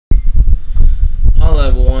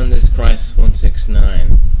everyone, this is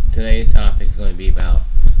Christ169. Today's topic is going to be about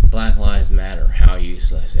Black Lives Matter, how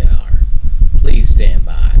useless they are. Please stand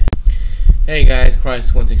by. Hey guys,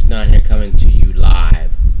 Christ169 here, coming to you live,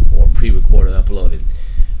 or pre-recorded, uploaded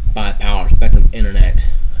by Power Spectrum Internet.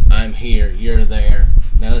 I'm here, you're there.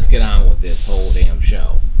 Now let's get on with this whole damn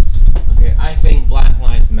show. Okay, I think Black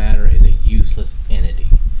Lives Matter is a useless entity.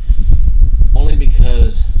 Only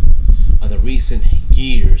because of the recent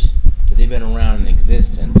years that they've been around in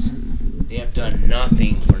existence. They have done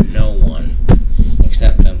nothing for no one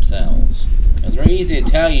except themselves. And they're easy to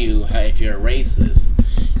tell you how, if you're a racist,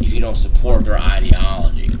 if you don't support their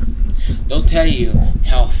ideology. They'll tell you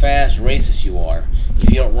how fast racist you are if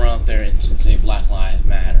you don't run out there and say Black Lives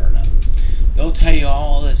Matter or not. They'll tell you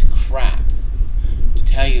all this crap to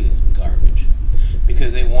tell you this garbage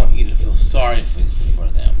because they want you to feel sorry for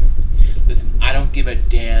them. Listen, I don't give a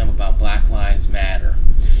damn about Black Lives Matter.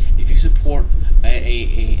 If you support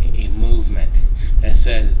a movement that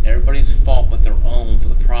says everybody's fault but their own for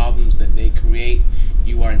the problems that they create,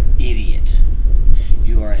 you are an idiot.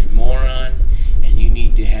 You are a moron, and you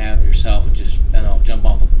need to have yourself just, jump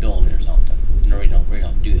off a building or something. No, we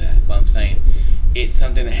don't do that. But I'm saying it's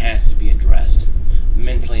something that has to be addressed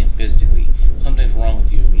mentally and physically. Something's wrong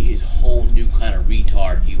with you. You're a whole new kind of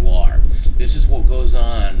retard you are. This is what goes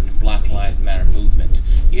on in Black Lives Matter movements.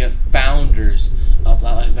 You have founders of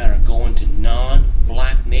Black Lives Matter going to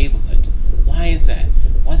non-black neighborhoods. Why is that?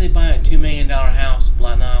 Why are they buying a $2 million house in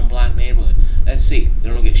a non-black neighborhood? Let's see. They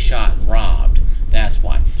don't get shot and robbed. That's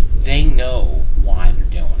why. They know why they're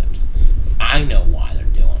doing it. I know why they're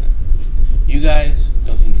doing it. You guys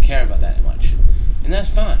don't seem to care about that much. And that's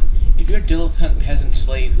fine. If you're a dilettante peasant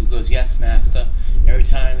slave who goes, "Yes, master," every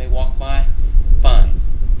time they walk by, fine.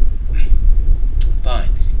 Fine.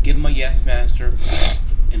 Give them a "yes, master,"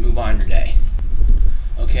 and move on your day.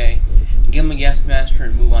 Okay? Give them a "yes, master,"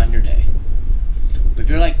 and move on your day. But if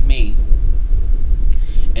you're like me,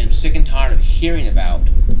 and sick and tired of hearing about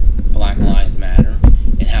Black Lives Matter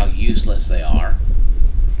and how useless they are,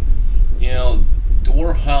 the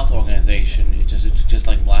World Health Organization is just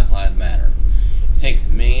like Black Lives Matter. It takes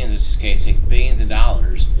millions, in this case, it takes billions of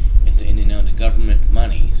dollars into the government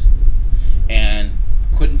monies, and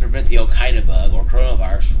couldn't prevent the Al-Qaeda bug or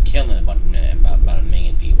coronavirus from killing about a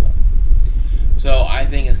million people. So I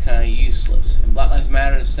think it's kind of useless. And Black Lives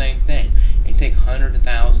Matter is the same thing. They take hundreds of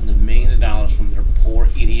thousands of millions of dollars from their poor,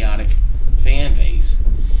 idiotic fan base,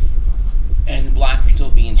 and the blacks are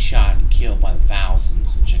still being shot and killed by the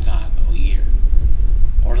thousands in Chicago a year.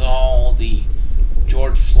 Or all the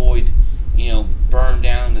George Floyd, burn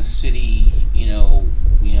down the city,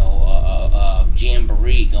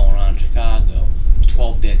 jamboree going on in Chicago.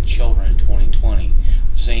 12 dead children in 2020,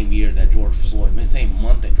 the same year that George Floyd, the same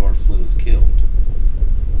month that George Floyd was killed.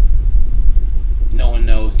 No one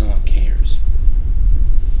knows, no one cares.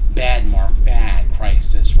 Bad, Mark, bad,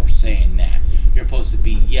 Christ says for saying that. You're supposed to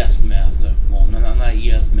be "yes, master." Well, no, I'm not a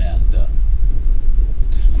 "yes, master."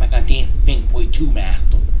 I'm not gonna damn thing for you too,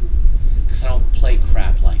 master. Because I don't play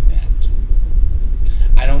crap like that.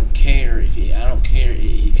 I don't care if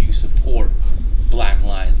you support Black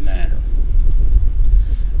Lives Matter.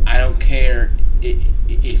 I don't care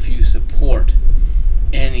if you support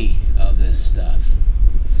any of this stuff.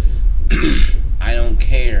 I don't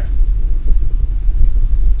care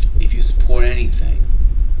if you support anything.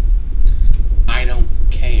 I don't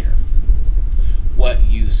care what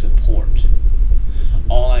you support.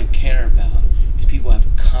 All I care about is people have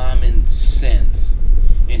common sense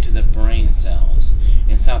into their brain cells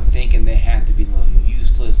and stop thinking they have to be the most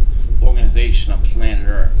useless organization on planet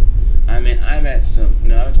Earth. I mean, I've met some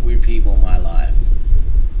weird people in my life,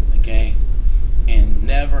 okay? And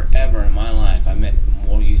never ever in my life I met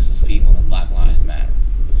more useless people than Black Lives Matter.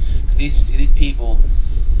 Because these people,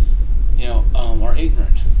 are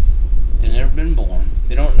ignorant. They've never been born.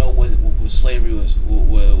 They don't know what slavery was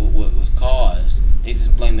caused. They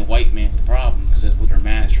just blame the white man for the problem because that's what their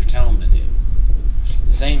masters tell them to do.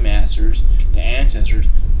 The same masters, the ancestors,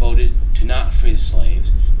 voted to not free the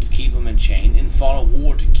slaves, to keep them in chains, and fought a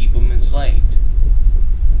war to keep them enslaved.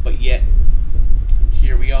 But yet,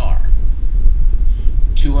 here we are,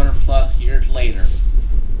 200 plus years later,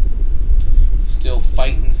 still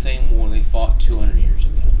fighting the same war they fought 200 years ago.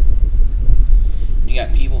 You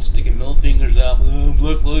got people sticking middle fingers up,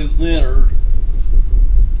 Black Lives Matter.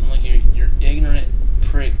 I'm like, you're ignorant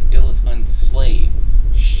prick, dilettante slave.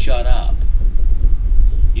 Shut up.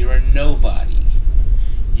 You're a nobody.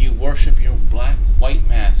 You worship your white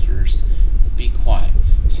masters. Be quiet.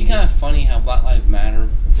 See, kind of funny how Black Lives Matter,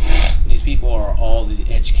 these people are all the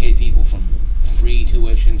educated people from free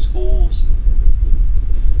tuition schools.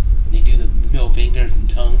 They do the middle fingers and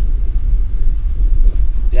tongues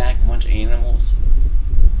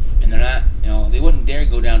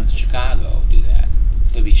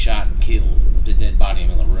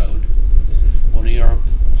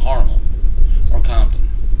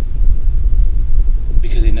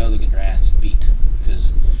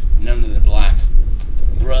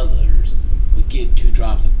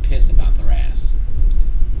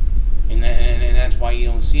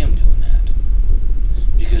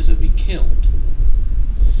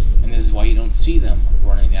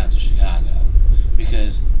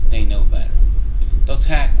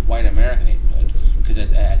attack white American neighborhood because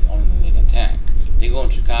that's the only thing they can attack. They go in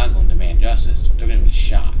Chicago and demand justice, they're going to be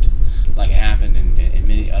shot, like it happened in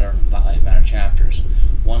many other Black Lives Matter chapters.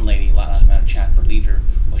 One lady, Black Lives Matter chapter leader,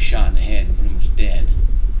 was shot in the head and pretty much dead,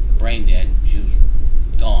 brain dead. She was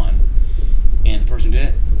gone, and the person who did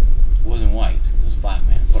it wasn't white; it was a black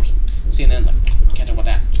man. Of course, CNN's like, can't talk about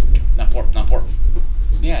that. Not pork.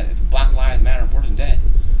 Yeah, it's Black Lives Matter. Person dead.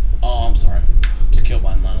 Oh, I'm sorry. It's killed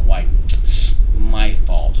by non-white. My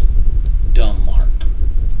fault. Dumb Mark.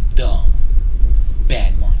 Dumb.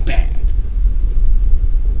 Bad Mark. Bad.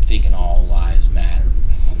 Thinking all lives matter.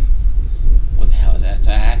 What the hell is that?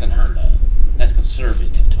 That's unheard of. That's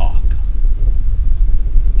conservative talk.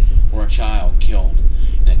 Or a child killed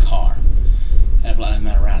in a car at a Black Lives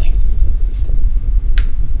Matter rally.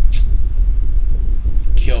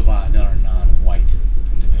 Killed by another non-white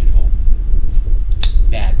individual.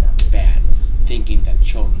 Bad Mark. Bad. Thinking that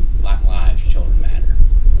black lives, children matter.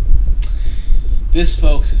 This,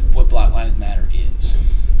 folks, is what Black Lives Matter is.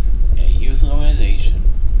 A youth organization.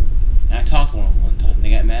 And I talked to one time.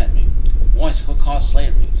 They got mad at me. One, it's what caused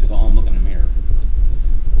slavery. So go home and look in the mirror.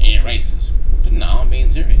 Ain't it racist? But no, I'm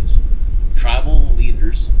being serious. Tribal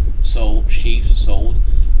leaders chiefs sold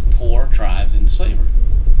poor tribes into slavery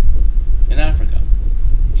in Africa.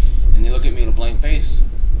 And they look at me with a blank face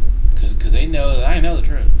because they know that I know the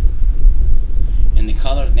truth. And the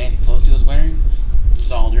colors Nancy Pelosi was wearing,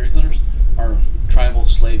 solidarity colors, are tribal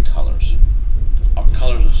slave colors, are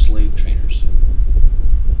colors of slave traders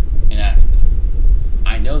in Africa.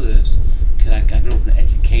 I know this because I grew up in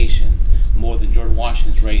education. More than George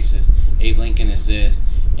Washington's racist, Abe Lincoln is this,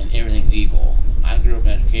 and everything's evil. I grew up in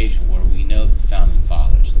education where we know the founding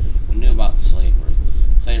fathers. We knew about slavery.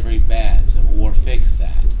 Slavery bad. Civil War fixed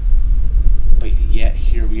that. But yet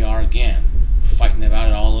here we are again, fighting about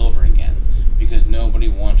it all over again, because nobody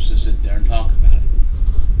wants to sit there and talk about it.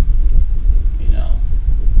 You know,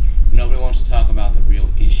 nobody wants to talk about the real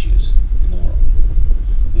issues in the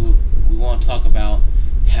world. We want to talk about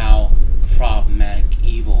how problematic,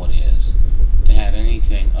 evil it is to have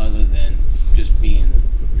anything other than just being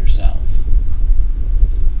yourself.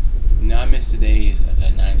 Now I miss the days of the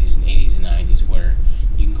 90s and 80s and 90s where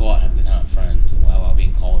you can go out and have a good time with friends while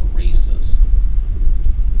being called racist.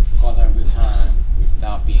 Go out and have a good time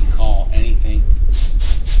without being called anything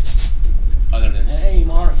other than, hey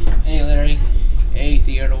Mark, hey Larry, hey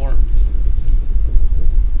Theodore.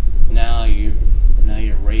 Now you're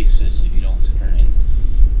racist if you don't turn in.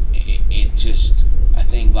 It just, I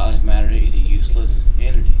think Black Lives Matter is a useless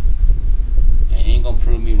entity. And it ain't gonna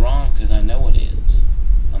prove me wrong because I know it is.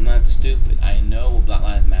 I'm not stupid. I know what Black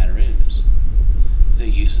Lives Matter is. It's a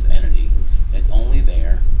useless entity that's only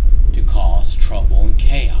there to cause trouble and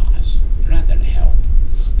chaos. They're not there to help.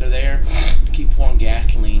 They're there to keep pouring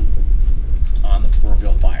gasoline on the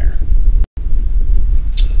proverbial fire.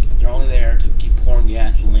 They're only there to keep pouring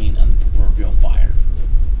gasoline on the proverbial fire.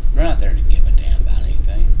 They're not there to give a damn about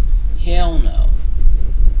anything. Hell no.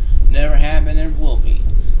 Never have been, never will be.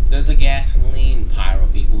 They're the gasoline pyro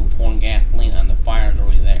people who pour gasoline on the fire that's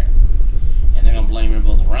already there. And they're going to blame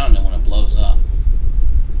everybody around them when it blows up.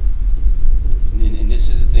 And this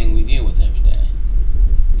is the thing we deal with every day.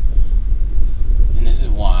 And this is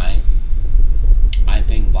why I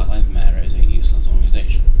think Black Lives Matter is a useless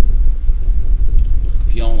organization.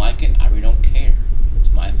 If you don't like it, I really don't care.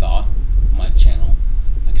 It's my thought, my channel.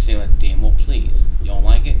 I can say what damn well please. You don't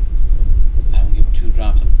like it? I don't give two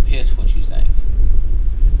drops of piss what you think.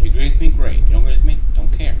 If you agree with me, great. If you don't agree with me,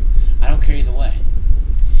 don't care. I don't care either way.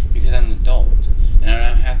 Because I'm an adult. And I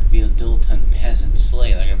don't have to be a dilettante peasant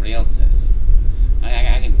slave like everybody else is.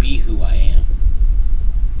 I can be who I am.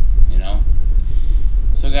 You know?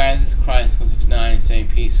 So guys, this is Christ169 saying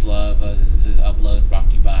peace, love. This is an upload brought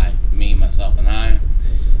to you by me, myself, and I.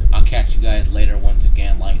 I'll catch you guys later. Once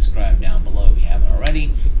again, like, subscribe down below if you haven't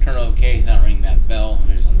already. Turn notifications on